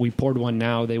if we poured one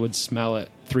now, they would smell it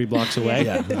 3 blocks away.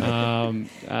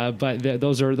 But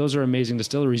those are amazing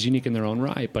distilleries, unique in their own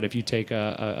right. But if you take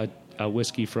a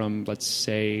whiskey from, let's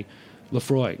say,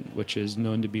 Laphroaig, which is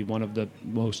known to be one of the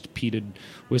most peated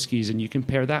whiskeys, and you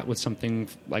compare that with something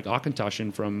like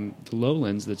Auchentoshan from the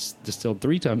lowlands that's distilled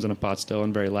 3 times in a pot still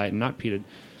and very light and not peated,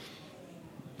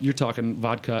 you're talking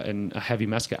vodka and a heavy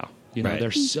mezcal. Right.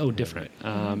 They're so different.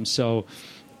 So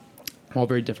all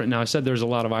very different. Now, I said there's a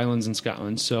lot of islands in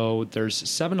Scotland, so there's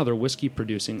 7 other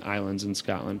whiskey-producing islands in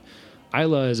Scotland.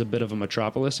 Islay is a bit of a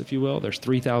metropolis, if you will. There's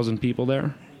 3,000 people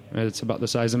there. It's about the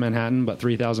size of Manhattan, but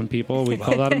 3,000 people. We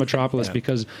call that a metropolis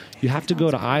because you have to go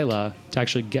to Islay to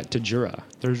actually get to Jura.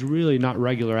 There's really not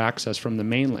regular access from the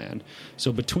mainland.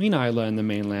 So between Islay and the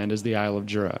mainland is the Isle of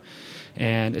Jura.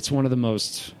 And it's one of the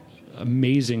most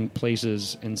amazing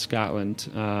places in Scotland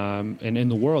and in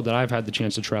the world that I've had the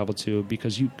chance to travel to,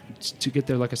 because to get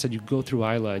there, like I said, you go through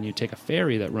Islay and you take a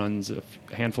ferry that runs a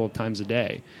handful of times a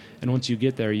day. And once you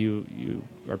get there, you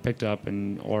are picked up,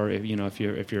 or if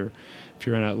you're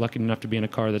lucky enough to be in a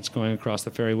car that's going across the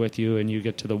ferry with you, and you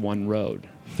get to the one road,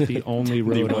 the only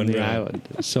road on the island.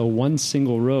 So one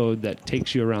single road that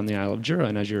takes you around the Isle of Jura,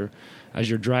 and as you're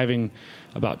driving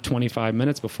about 25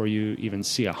 minutes before you even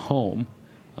see a home,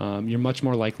 you're much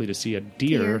more likely to see a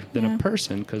deer than a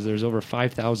person because there's over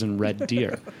 5,000 red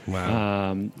deer.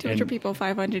 Wow. 200 people,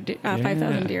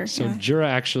 5,000 deer. So Jura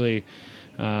actually,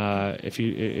 if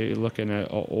you look in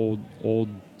old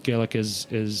Gaelic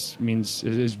is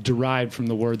derived from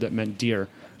the word that meant deer.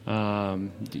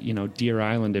 Deer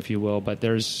Island, if you will, but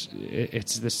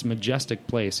it's this majestic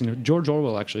place. George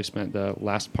Orwell actually spent the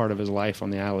last part of his life on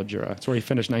the Isle of Jura. That's where he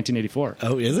finished 1984.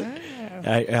 Oh, is it?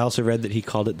 I also read that he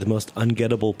called it the most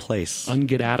ungettable place.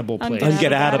 Ungettable place.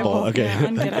 Ungettable. Okay. Yeah,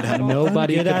 ungettable.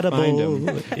 Nobody could find him.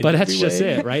 But that's every just way.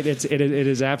 it, right? It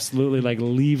is absolutely like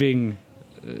leaving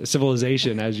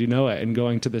civilization as you know it and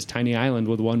going to this tiny island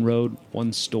with one road,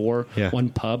 one store, one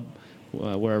pub.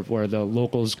 Where the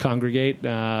locals congregate,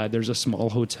 there's a small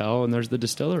hotel and there's the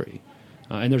distillery,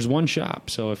 and there's one shop.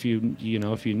 So if you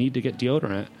need to get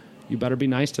deodorant, you better be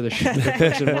nice to the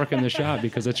person working the shop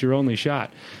because it's your only shot.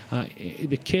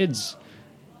 The kids,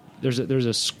 there's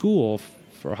a school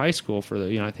for high school for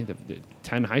I think the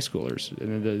 10 high schoolers,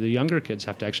 and the younger kids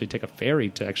have to actually take a ferry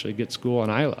to actually get school in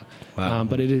Islay. Wow.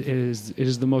 But it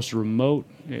is the most remote,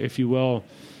 if you will,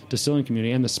 distilling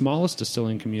community and the smallest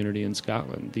distilling community in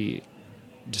Scotland. The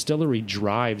distillery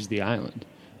drives the island,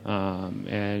 and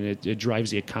it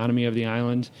drives the economy of the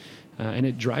island, and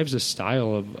it drives the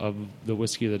style of the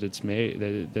whiskey that it's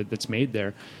made that's made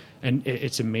there. And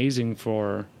it's amazing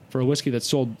for a whiskey that's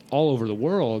sold all over the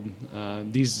world.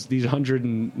 These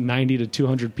 190 to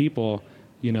 200 people,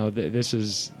 this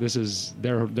is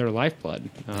their lifeblood.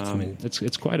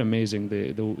 It's quite amazing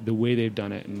the way they've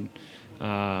done it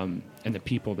and the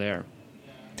people there.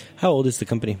 How old is the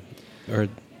company?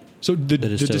 So the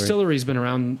distillery's been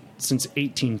around since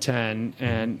 1810,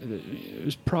 and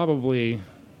there's probably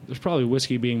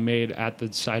whiskey being made at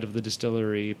the site of the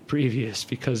distillery previous,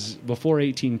 because before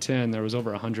 1810 there was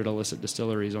over 100 illicit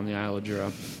distilleries on the Isle of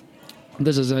Jura.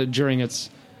 This is during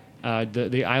its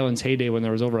the island's heyday when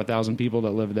there was over 1,000 people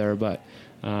that lived there, but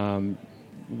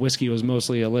whiskey was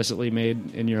mostly illicitly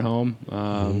made in your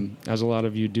home, as a lot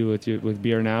of you do with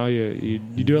beer now. You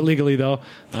do it legally though,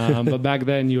 but back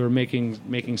then you were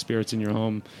making spirits in your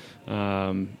home,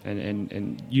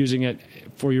 and using it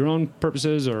for your own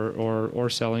purposes or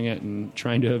selling it and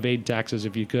trying to evade taxes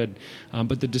if you could.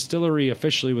 But the distillery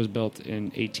officially was built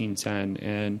in 1810,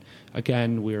 and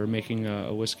again we were making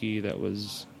a whiskey that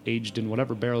was aged in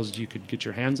whatever barrels you could get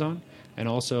your hands on, and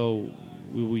also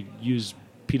we use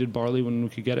peated barley when we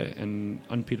could get it, and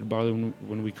unpeated barley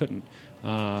when we couldn't.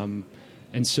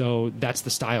 And so that's the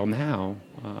style now.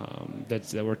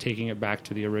 That we're taking it back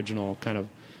to the original kind of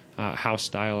house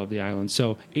style of the island. So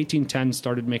 1810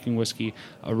 started making whiskey.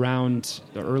 Around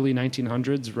the early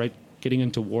 1900s, right, getting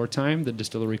into wartime, the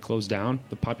distillery closed down.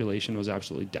 The population was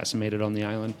absolutely decimated on the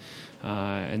island,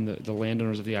 and the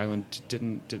landowners of the island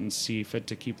didn't see fit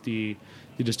to keep the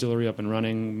distillery up and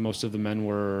running. Most of the men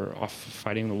were off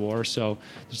fighting the war, so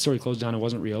the distillery closed down and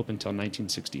wasn't reopened until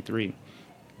 1963.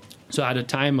 So at a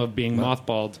time of being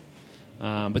mothballed,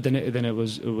 but then it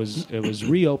was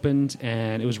reopened,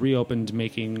 and it was reopened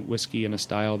making whiskey in a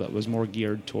style that was more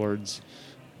geared towards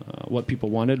what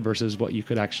people wanted versus what you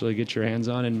could actually get your hands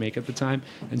on and make at the time.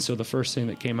 And so the first thing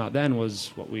that came out then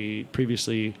was what we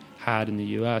previously had in the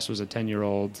U.S. was a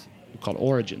 10-year-old called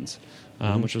Origins,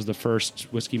 which was the first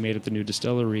whiskey made at the new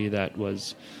distillery that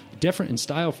was different in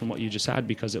style from what you just had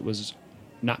because it was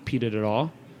not peated at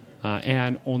all,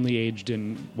 and only aged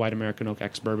in white American oak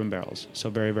ex-bourbon barrels. So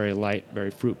very, very light,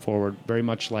 very fruit-forward, very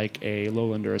much like a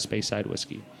Lowland or a Speyside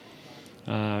whiskey.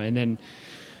 And then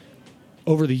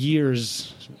over the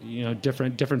years,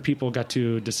 different people got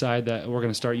to decide that we're going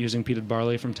to start using peated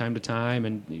barley from time to time,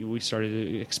 and we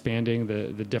started expanding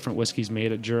the different whiskeys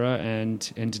made at Jura,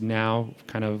 and now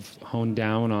kind of honed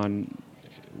down on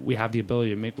we have the ability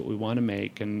to make what we want to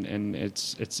make, and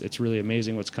it's really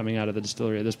amazing what's coming out of the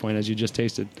distillery at this point, as you just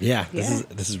tasted. Yeah,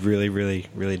 this is really, really,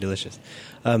 really delicious.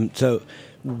 So,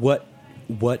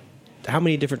 how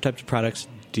many different types of products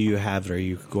do you have, or are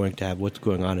you going to have? What's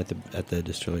going on at the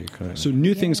distillery currently? So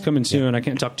new things coming soon. I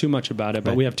can't talk too much about it,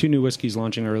 but we have 2 new whiskeys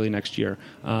launching early next year.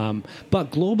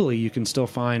 But globally, you can still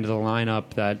find the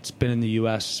lineup that's been in the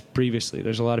U.S. previously.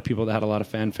 There's a lot of people that had a lot of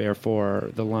fanfare for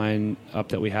the lineup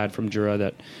that we had from Jura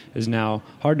that is now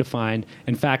hard to find.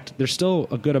 In fact, there's still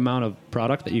a good amount of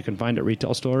product that you can find at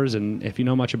retail stores, and if you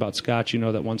know much about Scotch, you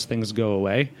know that once things go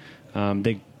away,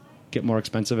 they get more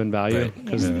expensive in value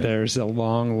because there's a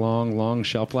long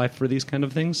shelf life for these kind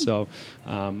of things. So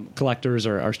collectors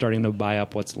are starting to buy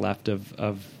up what's left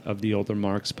of the older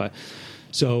marks. But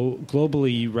So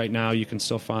globally, right now, you can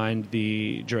still find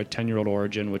the Jura 10-year-old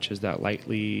origin, which is that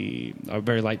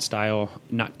very light style,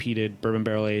 not peated, bourbon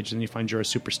barrel aged. And you find Jura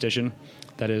Superstition,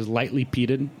 that is lightly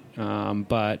peated,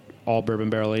 but all bourbon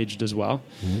barrel aged as well.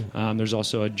 There's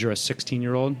also a Jura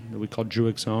 16-year-old that we call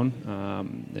Druid's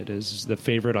Own. It is the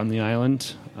favorite on the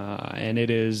island, and it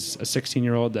is a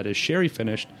 16-year-old that is sherry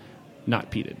finished,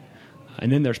 not peated. And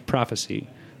then there's Prophecy,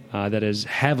 that is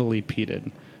heavily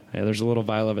peated. There's a little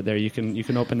vial of it there. You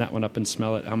can open that one up and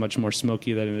smell it. How much more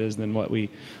smoky that it is than what we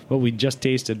just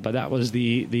tasted. But that was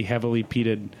the heavily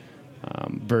peated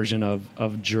version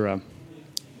of Jura.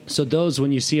 So those,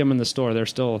 when you see them in the store, they're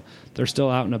still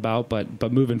out and about.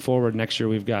 But moving forward, next year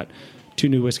we've got 2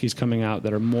 new whiskeys coming out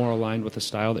that are more aligned with the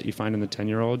style that you find in the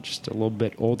 10-year-old. Just a little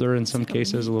bit older in some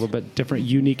cases, a little bit different,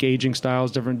 unique aging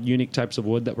styles, different unique types of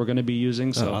wood that we're going to be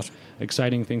using. So awesome.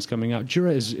 Exciting things coming out.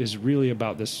 Jura is really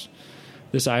about this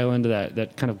island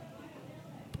that kind of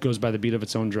goes by the beat of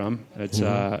its own drum. It's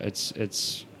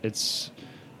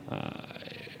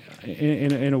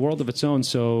in a world of its own.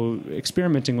 So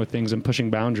experimenting with things and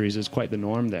pushing boundaries is quite the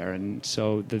norm there. And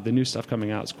so the new stuff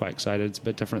coming out is quite excited. It's a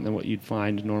bit different than what you'd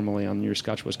find normally on your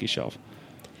Scotch whiskey shelf.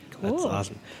 Cool. That's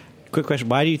awesome. Quick question: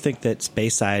 why do you think that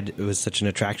Speyside was such an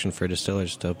attraction for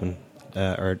distillers to open?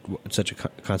 Or such a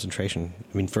concentration?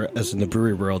 I mean, for us in the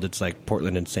brewery world, it's like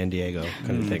Portland and San Diego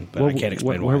kind of thing, but I can't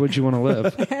explain why. Where would you want to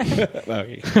live?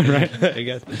 Right? I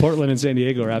guess. Portland and San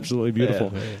Diego are absolutely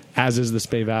beautiful, Yeah. as is the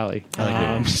Spey Valley.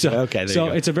 So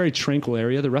it's a very tranquil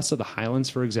area. The rest of the Highlands,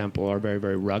 for example, are very,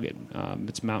 very rugged.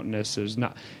 It's mountainous. There's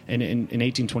not, and in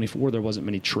 1824, there wasn't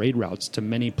many trade routes to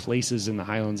many places in the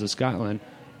Highlands of Scotland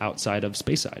outside of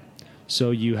Speyside.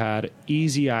 So you had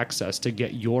easy access to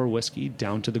get your whiskey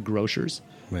down to the grocers.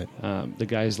 Right. The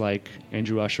guys like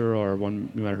Andrew Usher, or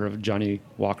one you might have heard of, Johnny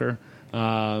Walker,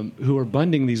 who were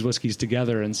blending these whiskeys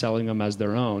together and selling them as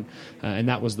their own. And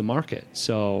that was the market.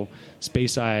 So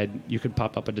Speyside, you could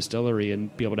pop up a distillery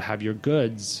and be able to have your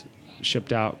goods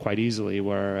shipped out quite easily.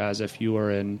 Whereas if you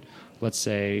were in, let's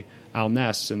say,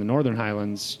 Alness in the Northern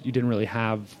Highlands, you didn't really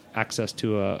have access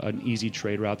to an easy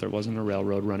trade route. There wasn't a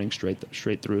railroad running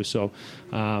straight through. So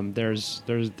there's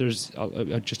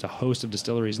just a host of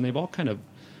distilleries, and they've all kind of,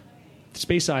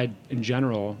 Speyside in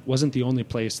general wasn't the only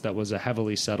place that was a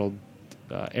heavily settled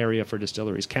area for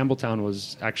distilleries.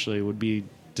 Campbelltown would be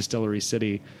Distillery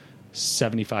City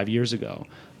 75 years ago,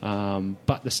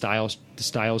 but the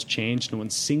styles changed, and when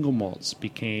single malts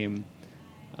became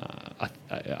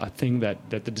a thing that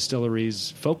the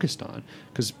distilleries focused on,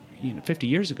 because 50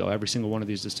 years ago, every single one of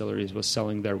these distilleries was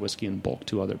selling their whiskey in bulk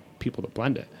to other people that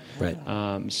blend it. Right.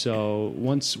 So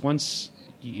once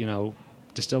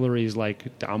distilleries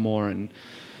like Dalmore and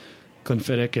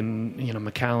Glenfiddich and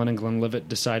Macallan and Glenlivet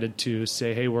decided to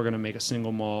say, hey, we're going to make a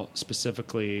single malt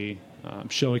specifically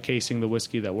showcasing the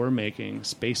whiskey that we're making.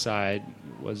 Speyside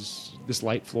was this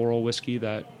light floral whiskey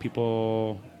that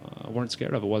people weren't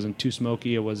scared of. It wasn't too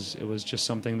smoky. It was just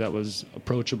something that was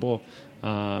approachable.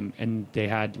 And they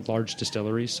had large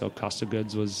distilleries, so cost of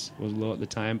goods was low at the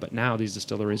time. But now these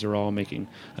distilleries are all making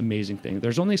amazing things.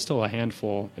 There's only still a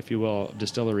handful, if you will, of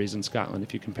distilleries in Scotland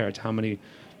if you compare it to how many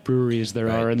breweries there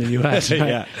are in the U.S.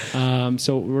 Right? Yeah.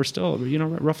 So we're still,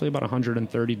 roughly about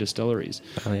 130 distilleries,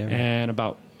 and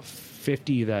about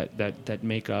 50 that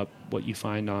make up what you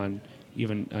find on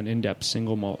even an in-depth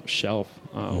single malt shelf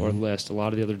or list. A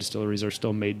lot of the other distilleries are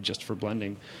still made just for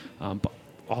blending, but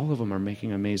all of them are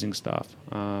making amazing stuff.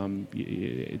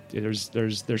 There's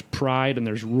pride, and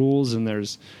there's rules, and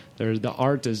there's the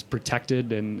art is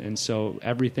protected, and so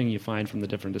everything you find from the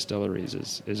different distilleries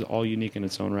is all unique in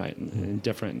its own right and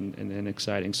different and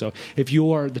exciting. So if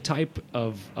you are the type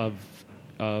of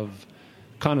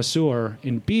connoisseur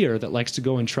in beer that likes to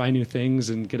go and try new things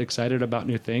and get excited about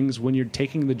new things, when you're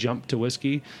taking the jump to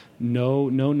whiskey, no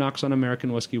knocks on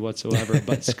American whiskey whatsoever,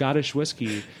 but Scottish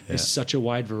whiskey is such a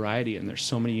wide variety, and there's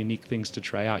so many unique things to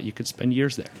try out. You could spend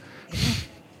years there.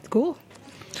 Cool.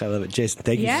 I love it. Jason,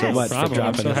 thank you so much for dropping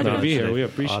I'm so us happy to on be here. today. We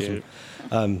appreciate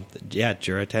it.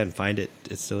 Jura 10, find it.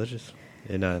 It's delicious.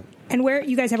 And where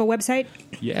you guys have a website?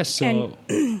 Yes, so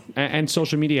and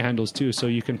social media handles too. So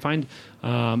you can find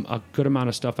a good amount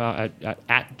of stuff out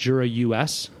at Jura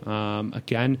US.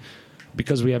 Again,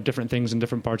 because we have different things in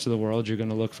different parts of the world, you're going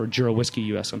to look for Jura Whiskey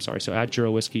US. I'm sorry, so at Jura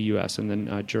Whiskey US, and then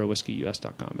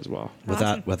JuraWhiskeyUS.com as well.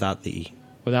 Without the E.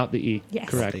 Without the E. Yes.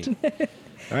 Correct.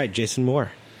 All right, Jason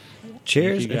Moore.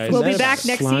 Cheers. Thank you, guys. We'll be back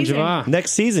next Slange season. va.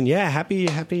 Next season, yeah. Happy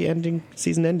ending,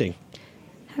 season ending.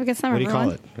 Have a good summer, What do you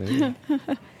call everyone.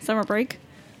 it? Summer break.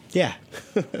 Yeah.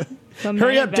 The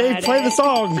Hurry Man up, Dave. Bad Play the Egg.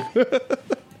 song.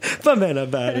 The man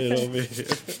about it over here.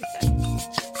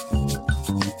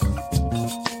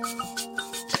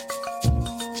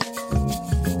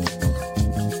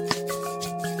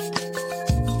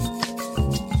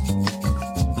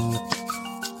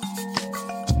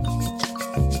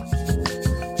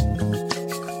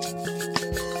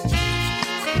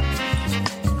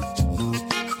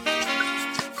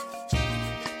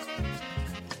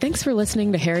 Thanks for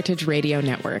listening to Heritage Radio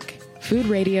Network, food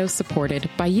radio supported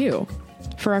by you.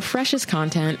 For our freshest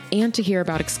content and to hear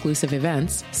about exclusive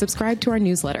events, subscribe to our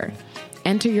newsletter.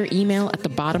 Enter your email at the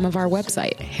bottom of our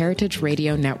website,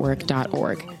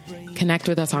 heritageradionetwork.org. Connect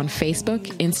with us on Facebook,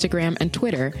 Instagram, and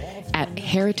Twitter at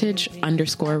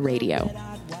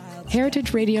heritage_radio.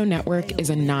 Heritage Radio Network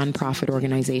is a nonprofit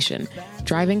organization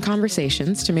driving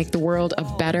conversations to make the world a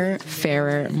better,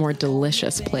 fairer, more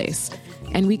delicious place.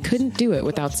 And we couldn't do it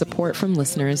without support from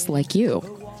listeners like you.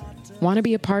 Want to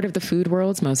be a part of the food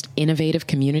world's most innovative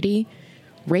community?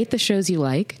 Rate the shows you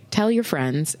like, tell your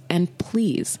friends, and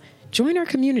please join our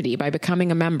community by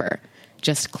becoming a member.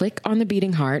 Just click on the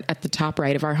beating heart at the top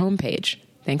right of our homepage.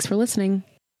 Thanks for listening.